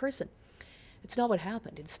behind that person. It's not what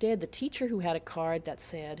happened. Instead, the teacher who had a card that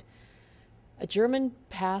said, a German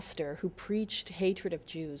pastor who preached hatred of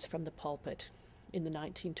Jews from the pulpit in the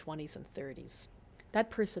 1920s and 30s,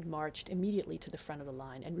 that person marched immediately to the front of the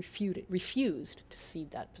line and refused to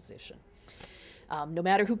cede that position. No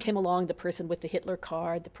matter who came along, the person with the Hitler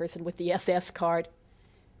card, the person with the SS card,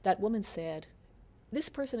 that woman said, this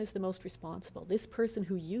person is the most responsible. This person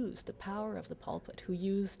who used the power of the pulpit, who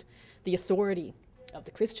used the authority of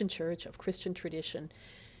the Christian church, of Christian tradition,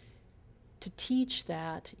 to teach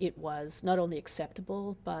that it was not only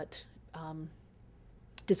acceptable, but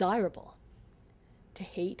desirable to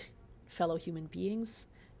hate fellow human beings,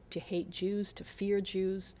 to hate Jews, to fear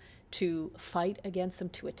Jews, to fight against them,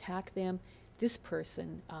 to attack them, this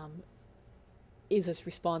person is as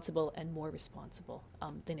responsible and more responsible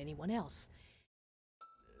than anyone else.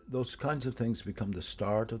 Those kinds of things become the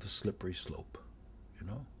start of the slippery slope, you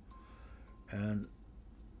know? And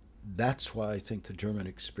that's why I think the German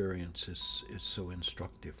experience is so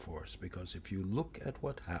instructive for us, because if you look at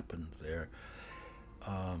what happened there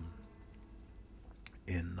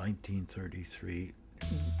in 1933,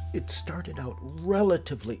 it started out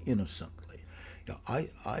relatively innocently. You know,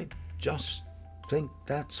 I just think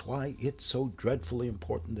that's why it's so dreadfully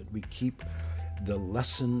important that we keep the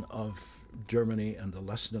lesson of Germany and the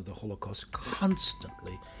lesson of the Holocaust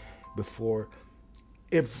constantly before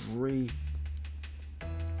every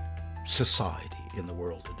society in the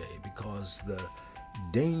world today, because the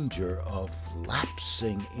danger of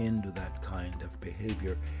lapsing into that kind of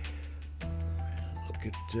behavior, look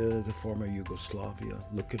at the former Yugoslavia,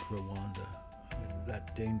 look at Rwanda, I mean,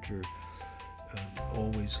 that danger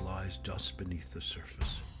always lies just beneath the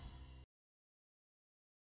surface.